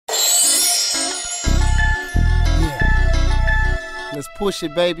Let's push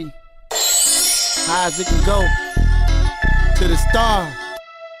it, baby. High as it can go. To the stars.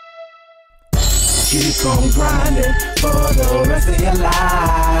 Keep on grinding for the rest of your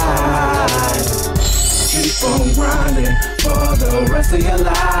life. Keep on grinding for the rest of your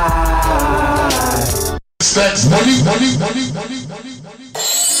life. Stacks money.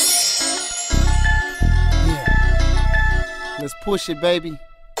 Yeah. Let's push it, baby.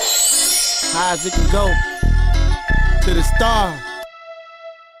 High as it can go. To the stars.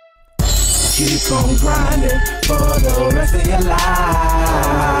 Keep on grinding for the rest of your life.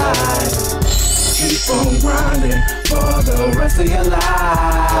 Keep on grinding for the rest of your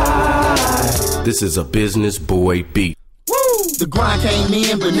life. This is a business boy beat. The grind came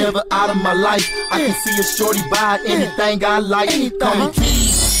in, but never out of my life. I can see a shorty buy anything I like. Call me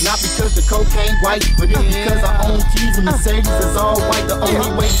KEEZ, not because the cocaine white, but it's because I own KEEZ and Mercedes is all white. The only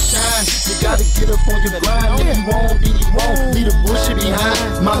way to shine, you gotta get up on your grind. If you won't, then you won't. Leave the bullshit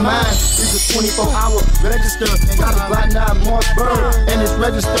behind. My mind is a 24-hour register. Got a blind eye Mossberg, and it's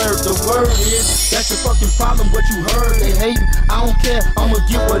registered. The word is, that's your fucking problem, what you heard. They hating, I don't care, I'ma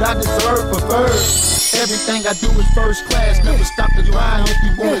get what I deserve. Preferred. Everything I do is first class. Never stop the grind if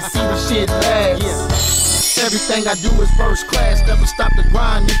you wanna see the shit last. Everything I do is first class. Never stop the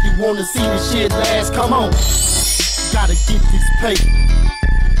grind if you wanna see the shit last. Come on, gotta get this paper,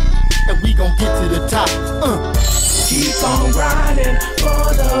 and we gon' get to the top. Keep on grinding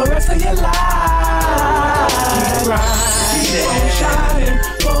for the rest of your life. Keep grinding, keep on shining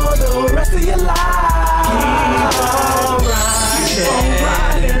for the rest of your life. Keep on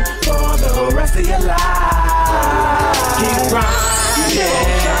grinding for the rest of your life. Keep grinding,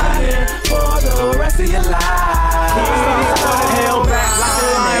 shining for the rest of your life. Held back like a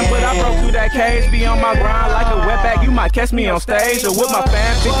lion, but I broke through that cage. Be on my grind like a wetback. You might catch me on stage or with my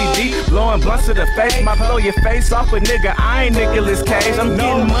fam 50 deep, blowing blunts to the face. Might blow your face off, but nigga, I ain't Nicolas Cage. I'm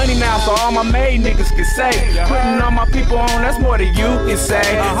getting money now, so all my made niggas can say. Putting all my people on, that's more than you can say.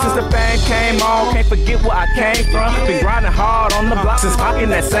 Since the fame came on, can't forget where I came from. Been grinding hard on the block since rocking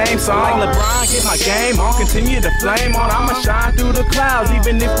that same song. Like LeBron, get my game on, continue to flame on. I'ma shine through the clouds,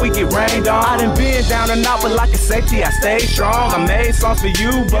 even if we get rained on. I done been down and out, but like a safety, I stay strong. I made songs for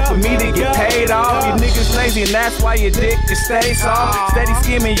you, but for me to get paid off. You niggas lazy, and that's why your dick just stays soft. Steady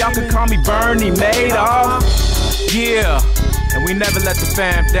scheming, y'all can call me Bernie Madoff. Yeah, and we never let the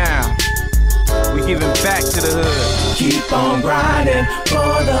fam down. We giving back to the hood. Keep on grinding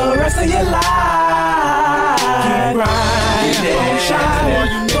for the rest of your life. Keep grinding, keep on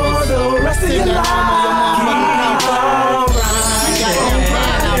shining for the rest of your life. Keep on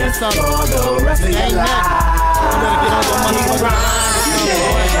grinding for the rest of your life. Keep grinding,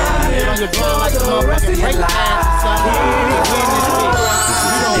 shining for the rest of your life.